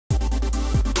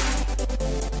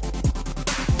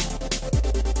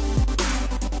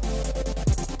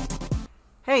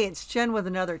Hey, it's Jen with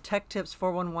another Tech Tips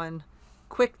 411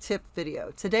 quick tip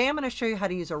video. Today I'm going to show you how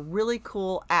to use a really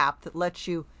cool app that lets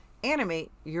you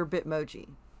animate your Bitmoji.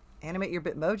 Animate your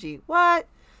Bitmoji? What?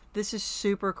 This is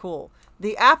super cool.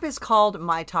 The app is called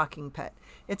My Talking Pet.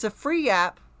 It's a free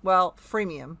app, well,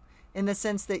 freemium, in the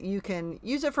sense that you can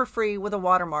use it for free with a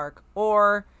watermark,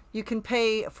 or you can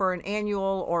pay for an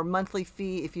annual or monthly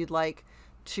fee if you'd like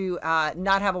to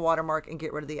not have a watermark and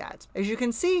get rid of the ads. As you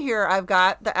can see here, I've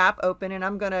got the app open and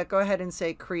I'm gonna go ahead and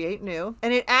say create new.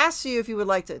 And it asks you if you would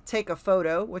like to take a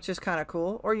photo, which is kind of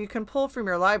cool, or you can pull from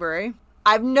your library.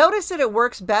 I've noticed that it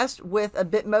works best with a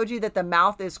Bitmoji that the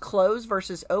mouth is closed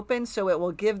versus open, so it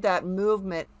will give that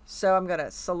movement. So I'm gonna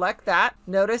select that.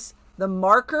 Notice the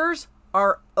markers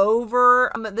are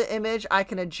over the image. I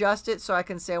can adjust it so I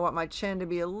can say I want my chin to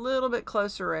be a little bit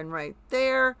closer in right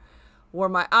there, where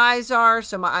my eyes are,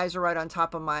 so my eyes are right on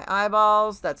top of my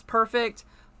eyeballs. That's perfect.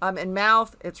 And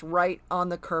mouth, it's right on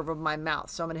the curve of my mouth.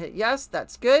 So I'm gonna hit yes,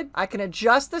 that's good. I can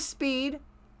adjust the speed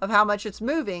of how much it's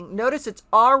moving. Notice it's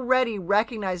already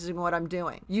recognizing what I'm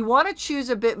doing. You wanna choose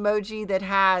a Bitmoji that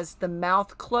has the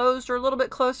mouth closed or a little bit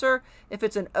closer. If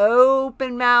it's an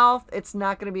open mouth, it's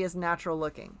not gonna be as natural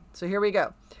looking. So here we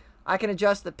go. I can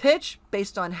adjust the pitch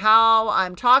based on how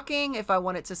I'm talking, if I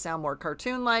want it to sound more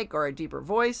cartoon-like or a deeper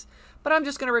voice, but I'm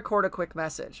just gonna record a quick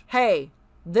message. Hey,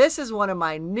 this is one of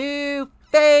my new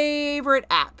favorite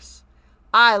apps.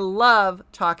 I love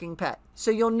Talking Pet. So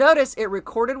you'll notice it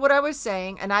recorded what I was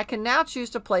saying, and I can now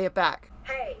choose to play it back.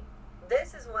 Hey,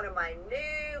 this is one of my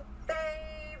new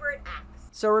favorite apps.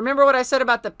 So remember what I said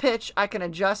about the pitch. I can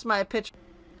adjust my pitch.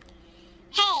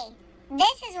 Hey,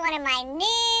 this is one of my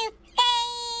new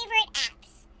favorite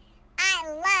apps.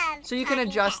 I love So you can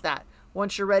adjust that.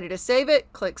 Once you're ready to save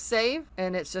it, click save,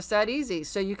 and it's just that easy.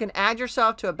 So you can add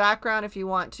yourself to a background if you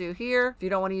want to here. If you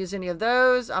don't want to use any of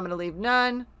those, I'm gonna leave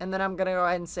none, and then I'm gonna go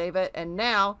ahead and save it. And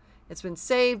now it's been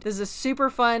saved. This is a super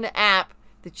fun app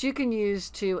that you can use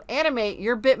to animate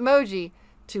your Bitmoji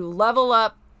to level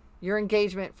up your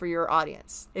engagement for your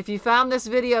audience. If you found this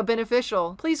video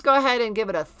beneficial, please go ahead and give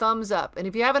it a thumbs up. And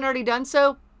if you haven't already done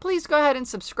so, please go ahead and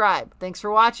subscribe. Thanks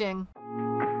for watching.